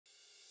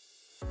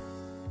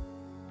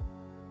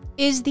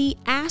Is the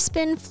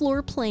Aspen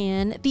Floor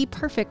Plan the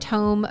perfect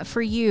home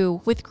for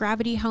you with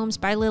Gravity Homes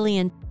by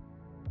Lillian?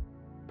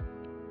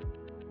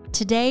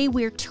 Today,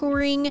 we're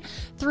touring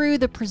through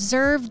the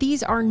preserve.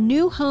 These are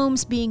new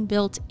homes being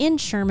built in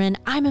Sherman.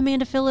 I'm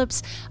Amanda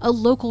Phillips, a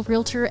local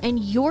realtor and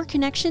your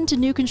connection to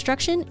new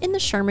construction in the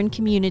Sherman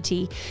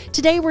community.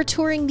 Today, we're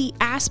touring the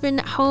Aspen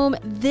home.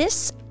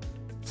 This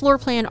floor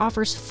plan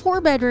offers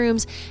 4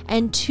 bedrooms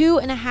and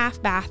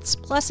 2.5 baths,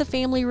 plus a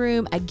family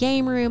room, a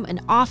game room, an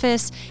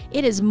office.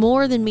 It is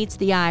more than meets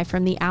the eye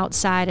from the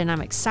outside, and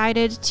I'm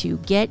excited to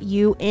get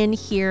you in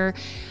here.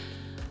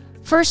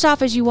 First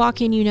off, as you walk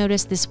in, you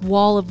notice this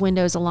wall of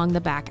windows along the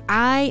back.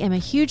 I am a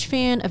huge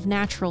fan of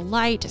natural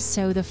light,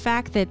 so the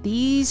fact that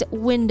these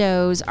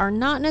windows are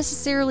not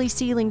necessarily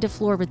ceiling to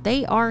floor, but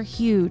they are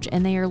huge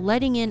and they are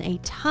letting in a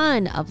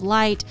ton of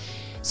light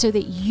so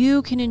that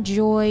you can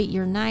enjoy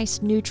your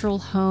nice neutral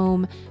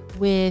home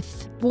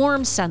with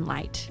warm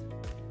sunlight.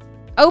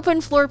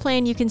 Open floor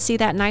plan, you can see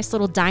that nice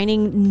little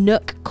dining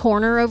nook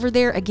corner over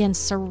there, again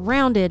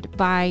surrounded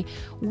by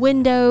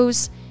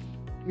windows.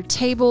 Your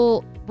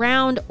table,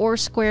 round or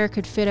square,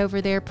 could fit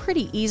over there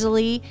pretty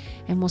easily,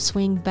 and we'll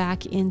swing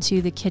back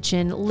into the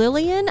kitchen.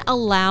 Lillian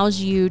allows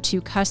you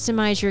to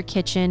customize your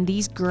kitchen.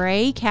 These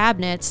gray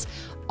cabinets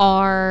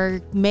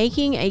are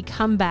making a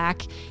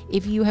comeback.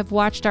 If you have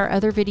watched our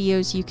other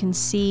videos, you can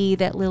see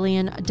that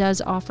Lillian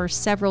does offer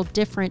several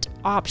different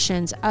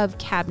options of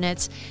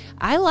cabinets.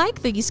 I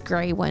like these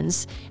gray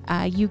ones.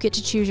 You get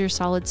to choose your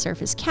solid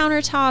surface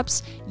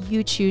countertops.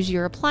 You choose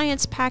your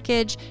appliance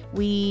package.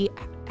 We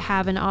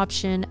have an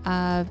option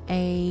of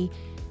a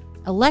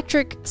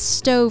electric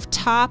stove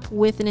top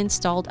with an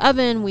installed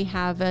oven. We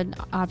have an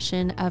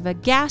option of a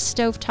gas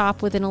stove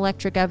top with an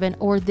electric oven,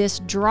 or this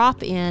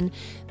drop-in.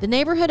 The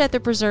neighborhood at the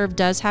preserve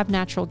does have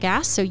natural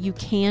gas, so you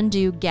can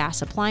do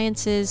gas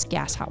appliances,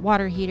 gas hot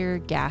water heater,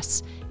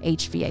 gas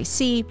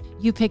HVAC.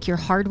 You pick your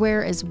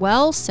hardware as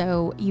well,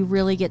 so you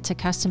really get to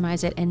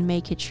customize it and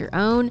make it your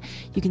own.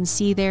 You can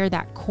see there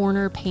that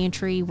corner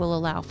pantry will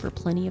allow for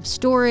plenty of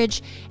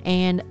storage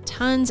and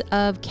tons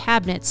of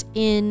cabinets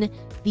in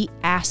the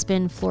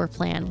Aspen floor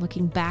plan.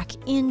 Looking back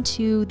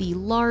into the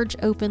large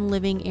open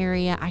living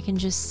area, I can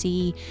just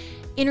see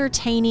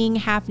entertaining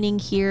happening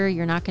here.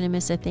 You're not going to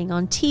miss a thing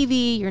on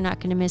TV. You're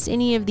not going to miss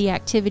any of the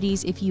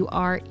activities if you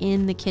are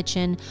in the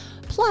kitchen.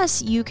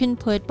 Plus, you can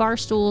put bar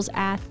stools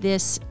at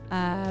this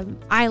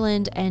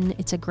island, and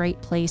it's a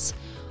great place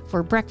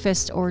for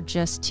breakfast or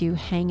just to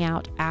hang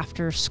out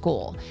after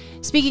school.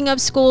 Speaking of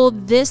school,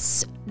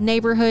 this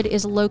neighborhood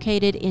is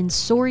located in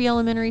Sorey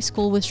Elementary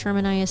School with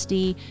Sherman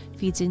ISD,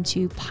 feeds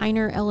into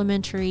Piner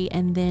Elementary,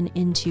 and then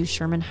into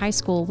Sherman High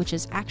School, which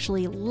is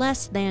actually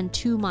less than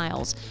 2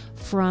 miles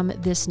from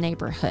this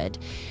neighborhood.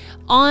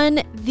 On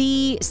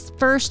the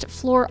first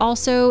floor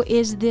also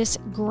is this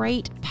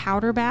great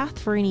powder bath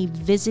for any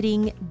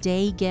visiting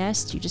day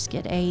guests. You just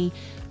get a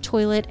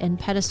toilet and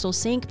pedestal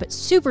sink, but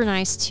super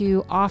nice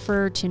to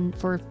offer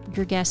for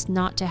your guests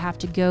not to have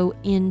to go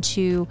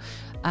into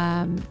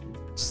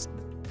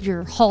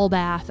your hall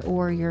bath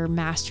or your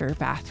master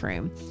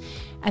bathroom.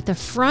 At the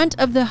front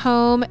of the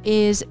home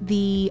is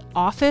the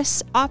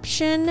office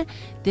option.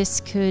 This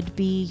could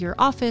be your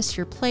office,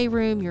 your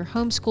playroom, your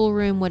homeschool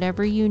room,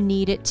 whatever you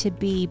need it to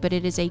be, but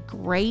it is a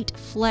great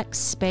flex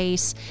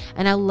space,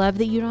 and I love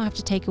that you don't have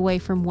to take away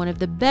from one of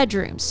the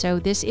bedrooms. So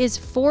this is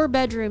 4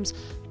 bedrooms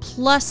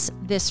plus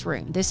this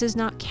room. This is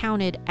not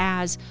counted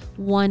as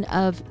one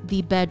of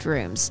the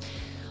bedrooms.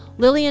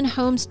 Lillian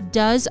Homes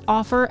does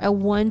offer a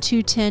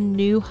 1-10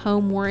 new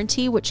home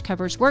warranty, which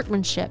covers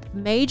workmanship,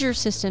 major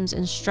systems,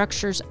 and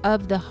structures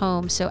of the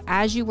home. So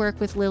as you work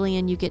with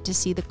Lillian, you get to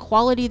see the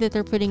quality that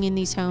they're putting in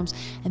these homes,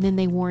 and then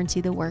they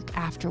warranty the work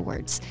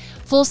afterwards.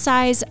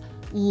 Full-size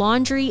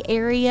laundry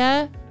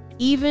area,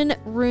 even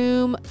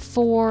room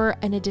for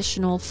an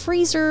additional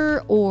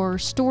freezer or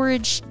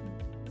storage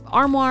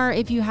armoire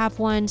if you have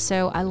one.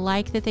 So I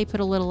like that they put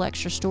a little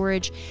extra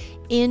storage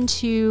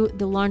into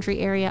the laundry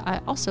area.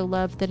 I also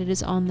love that it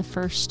is on the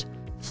first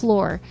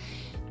floor.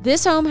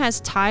 This home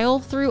has tile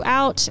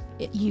throughout.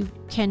 You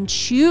can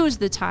choose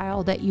the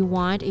tile that you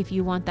want. If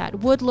you want that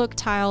wood look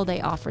tile,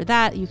 they offer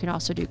that. You can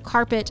also do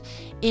carpet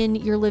in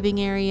your living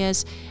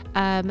areas.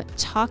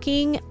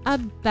 Talking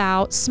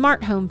about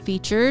smart home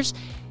features,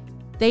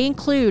 they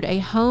include a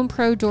Home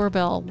Pro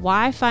doorbell,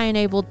 Wi-Fi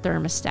enabled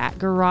thermostat,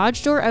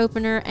 garage door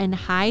opener, and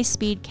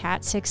high-speed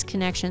Cat 6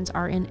 connections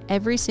are in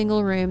every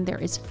single room. There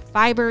is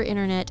fiber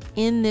internet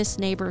in this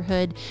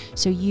neighborhood,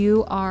 so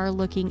you are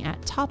looking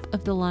at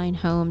top-of-the-line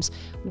homes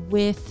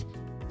with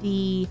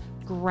the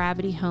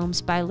Gravity Homes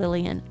by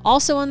Lillian.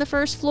 Also on the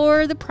first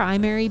floor, the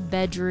primary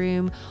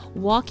bedroom.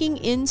 Walking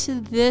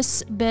into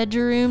this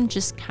bedroom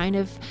just kind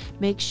of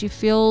makes you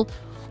feel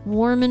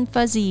warm and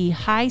fuzzy,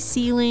 high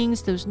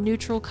ceilings, those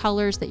neutral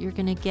colors that you're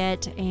going to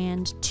get,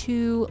 and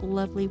 2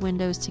 lovely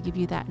windows to give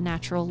you that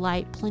natural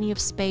light. Plenty of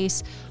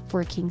space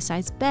for a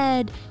king-size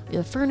bed,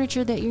 the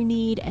furniture that you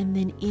need, and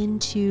then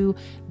into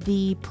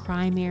the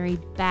primary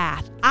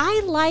bath.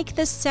 I like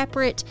the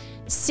separate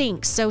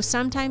sinks. So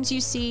sometimes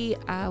you see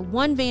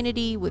one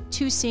vanity with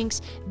 2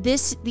 sinks.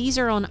 These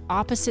are on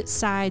opposite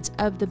sides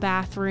of the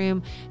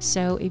bathroom.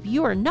 So if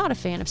you are not a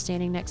fan of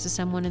standing next to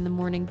someone in the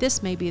morning,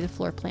 this may be the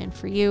floor plan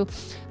for you.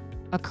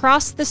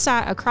 Across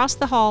the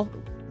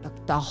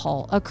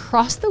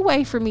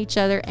way from each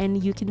other,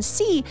 and you can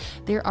see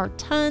there are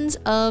tons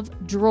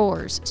of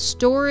drawers.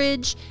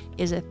 Storage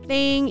is a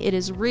thing. It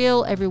is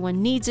real.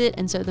 Everyone needs it.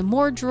 And so the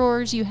more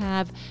drawers you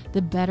have,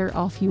 the better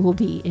off you will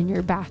be in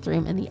your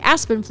bathroom. And the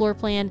Aspen floor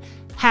plan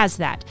has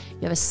that.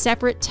 You have a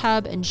separate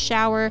tub and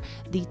shower.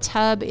 The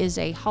tub is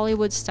a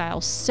Hollywood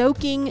style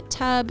soaking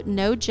tub,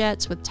 no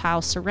jets, with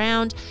tile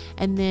surround.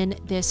 And then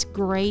this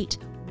great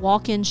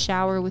walk-in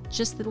shower with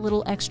just the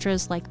little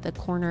extras like the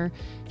corner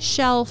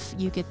shelf.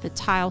 You get the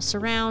tile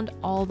surround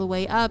all the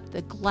way up,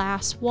 the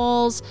glass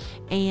walls,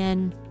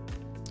 and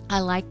I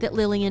like that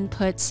Lillian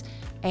puts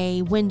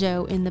a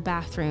window in the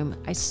bathroom.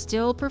 I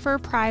still prefer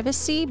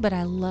privacy, but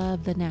I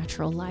love the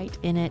natural light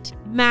in it.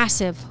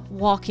 Massive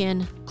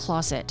walk-in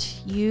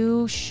closet.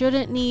 You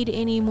shouldn't need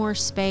any more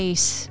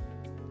space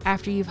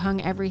after you've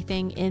hung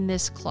everything in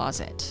this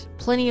closet.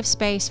 Plenty of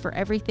space for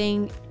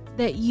everything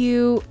that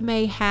you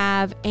may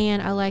have,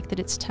 and I like that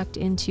it's tucked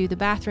into the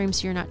bathroom,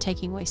 so you're not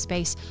taking away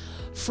space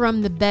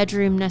from the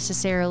bedroom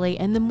necessarily.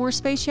 And the more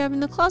space you have in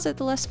the closet,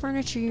 the less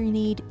furniture you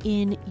need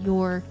in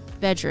your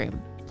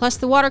bedroom. Plus,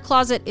 the water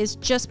closet is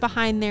just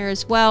behind there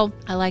as well.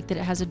 I like that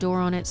it has a door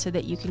on it so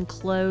that you can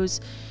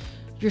close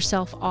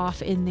yourself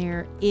off in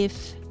there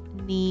if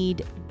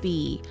need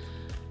be.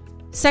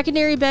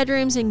 Secondary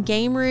bedrooms and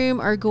game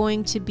room are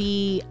going to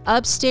be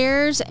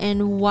upstairs,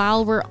 and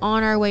while we're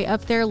on our way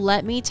up there,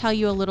 let me tell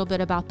you a little bit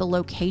about the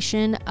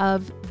location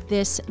of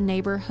this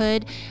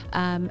neighborhood.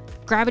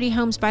 Gravity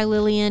Homes by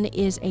Lillian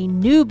is a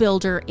new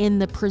builder in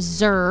the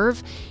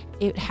preserve.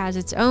 It has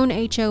its own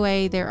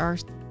HOA. There are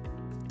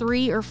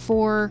 3 or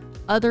 4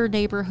 other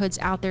neighborhoods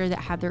out there that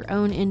have their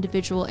own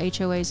individual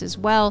HOAs as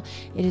well.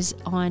 It is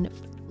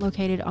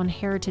located on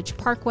Heritage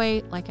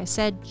Parkway, like I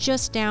said,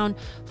 just down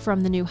from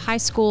the new high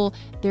school.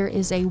 There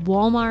is a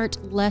Walmart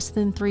less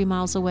than 3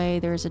 miles away.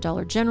 There's a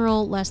Dollar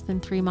General less than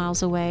 3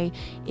 miles away.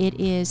 It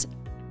is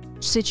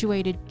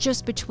situated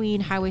just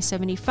between Highway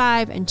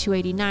 75 and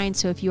 289.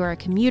 So if you are a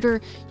commuter,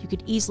 you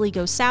could easily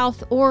go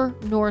south or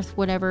north,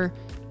 wherever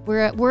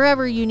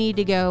you need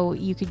to go,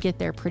 you could get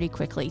there pretty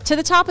quickly. To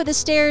the top of the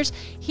stairs,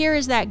 here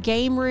is that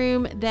game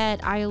room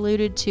that I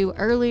alluded to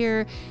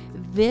earlier.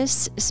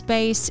 This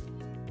space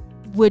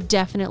would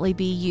definitely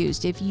be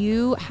used. If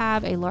you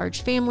have a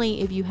large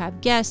family, if you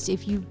have guests,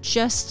 if you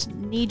just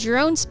need your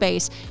own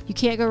space, you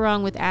can't go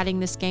wrong with adding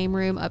this game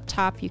room up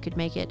top. You could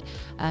make it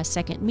a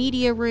second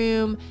media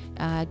room,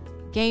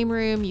 game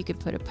room. You could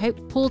put a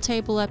pool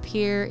table up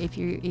here. If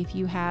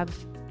you have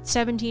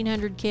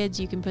 1,700 kids,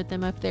 you can put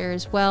them up there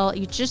as well.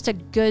 It's just a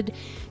good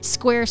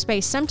square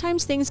space.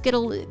 Sometimes things get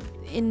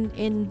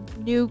in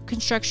new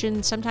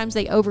construction, sometimes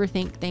they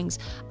overthink things.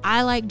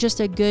 I like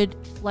just a good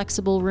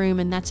flexible room,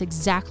 and that's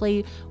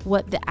exactly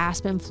what the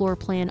Aspen floor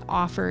plan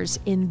offers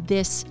in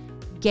this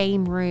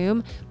game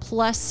room.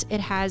 Plus,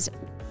 it has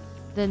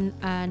the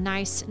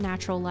nice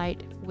natural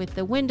light with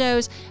the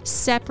windows,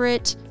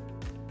 separate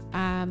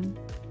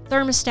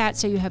thermostat,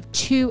 so you have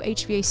 2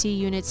 HVAC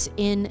units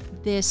in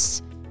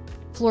this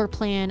floor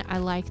plan. I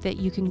like that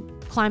you can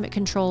climate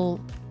control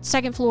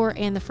second floor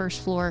and the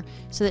first floor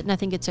so that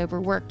nothing gets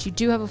overworked. You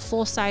do have a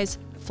full size.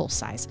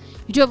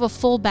 You do have a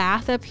full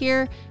bath up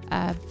here,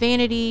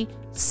 vanity,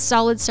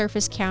 solid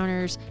surface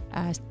counters,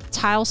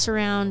 tile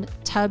surround,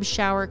 tub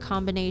shower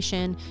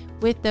combination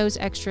with those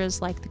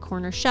extras like the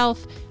corner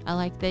shelf. I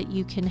like that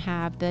you can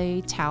have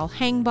the towel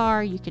hang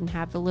bar. You can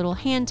have the little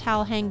hand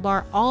towel hang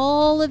bar.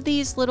 All of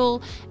these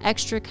little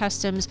extra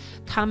customs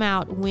come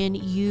out when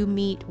you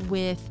meet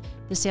with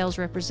the sales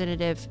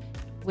representative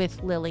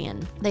with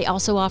Lillian. They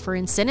also offer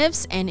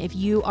incentives, and if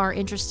you are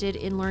interested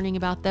in learning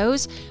about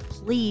those,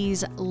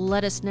 please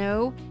let us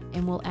know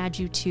and we'll add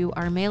you to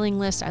our mailing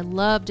list. I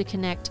love to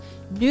connect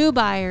new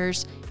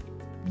buyers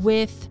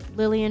with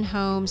Lillian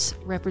Homes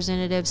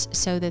representatives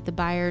so that the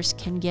buyers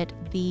can get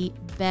the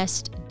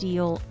best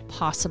deal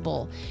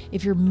possible.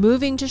 If you're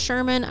moving to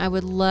Sherman, I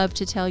would love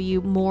to tell you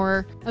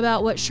more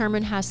about what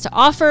Sherman has to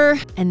offer.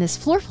 And this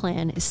floor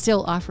plan is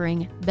still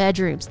offering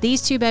bedrooms.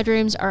 These 2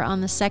 bedrooms are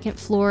on the second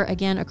floor,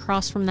 again,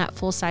 across from that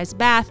full-size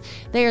bath.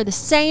 They are the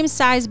same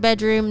size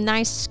bedroom,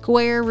 nice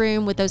square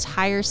room with those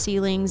higher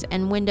ceilings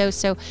and windows.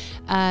 So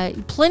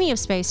plenty of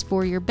space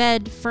for your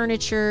bed,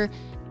 furniture,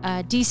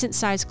 decent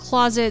sized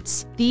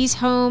closets. These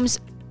homes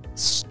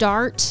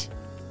start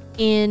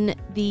in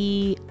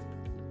the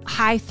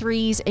high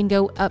 3s and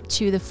go up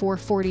to the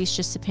 440s,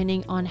 just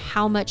depending on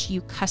how much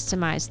you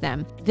customize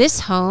them. This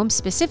home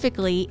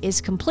specifically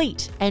is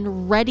complete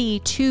and ready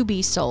to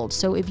be sold.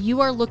 So if you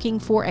are looking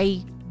for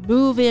a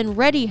move-in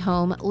ready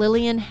home,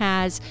 Lillian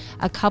has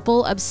a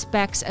couple of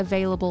specs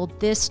available,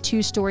 this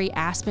 2-story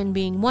Aspen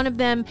being one of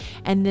them,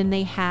 and then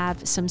they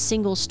have some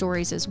single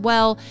stories as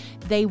well.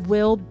 They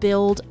will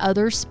build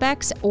other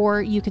specs,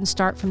 or you can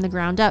start from the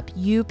ground up.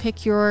 You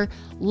pick your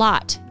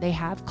lot. They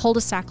have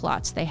cul-de-sac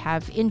lots, they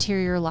have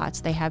interior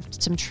lots, they have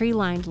some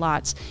tree-lined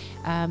lots.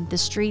 The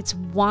streets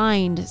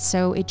wind,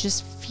 so it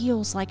just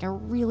feels like a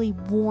really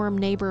warm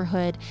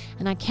neighborhood,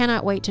 and I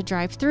cannot wait to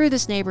drive through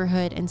this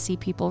neighborhood and see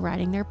people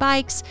riding their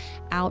bikes,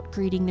 out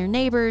greeting their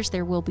neighbors.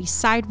 There will be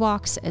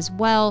sidewalks as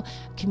well,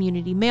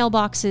 community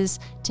mailboxes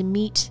to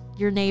meet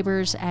your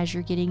neighbors as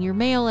you're getting your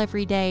mail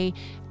every day.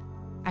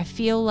 I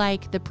feel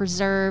like the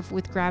Preserve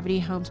with Gravity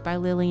Homes by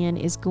Lillian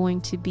is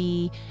going to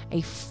be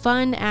a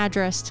fun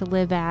address to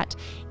live at,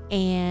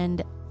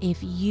 and if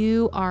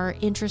you are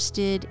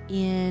interested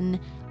in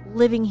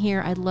living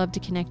here, I'd love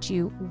to connect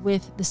you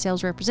with the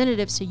sales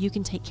representative so you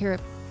can take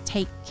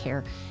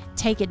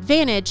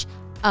advantage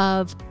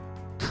of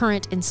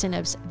current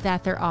incentives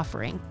that they're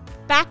offering.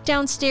 Back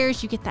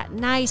downstairs, you get that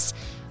nice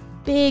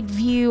big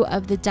view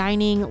of the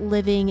dining,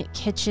 living,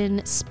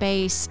 kitchen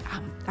space.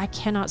 I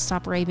cannot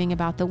stop raving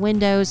about the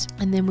windows.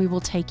 And then we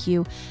will take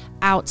you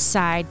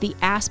outside. The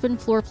Aspen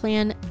floor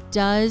plan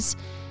does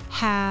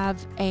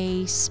have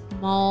a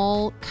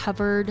small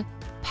covered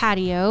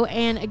patio,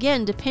 and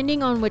again,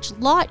 depending on which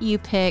lot you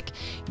pick,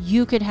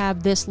 you could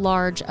have this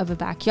large of a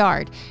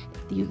backyard.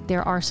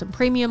 There are some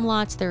premium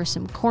lots, there are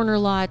some corner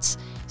lots,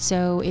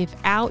 so if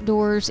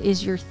outdoors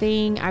is your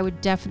thing, I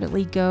would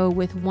definitely go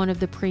with one of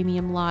the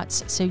premium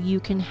lots so you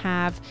can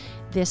have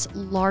this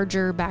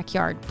larger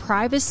backyard.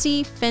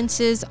 Privacy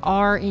fences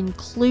are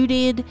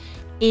included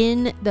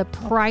in the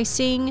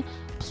pricing,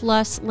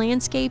 plus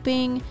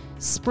landscaping,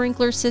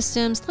 sprinkler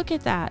systems. Look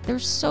at that.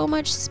 There's so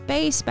much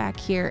space back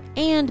here.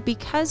 And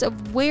because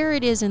of where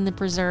it is in the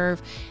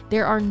preserve,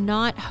 there are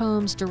not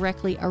homes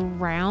directly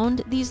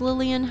around these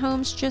Lillian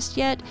homes just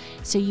yet.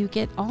 So you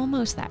get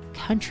almost that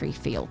country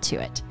feel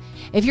to it.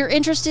 If you're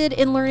interested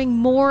in learning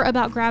more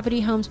about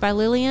Gravity Homes by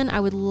Lillian, I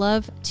would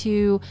love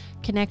to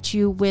connect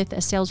you with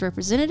a sales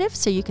representative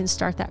so you can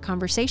start that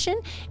conversation.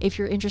 If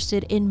you're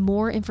interested in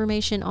more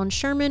information on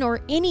Sherman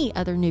or any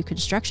other new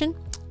construction,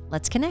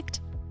 let's connect.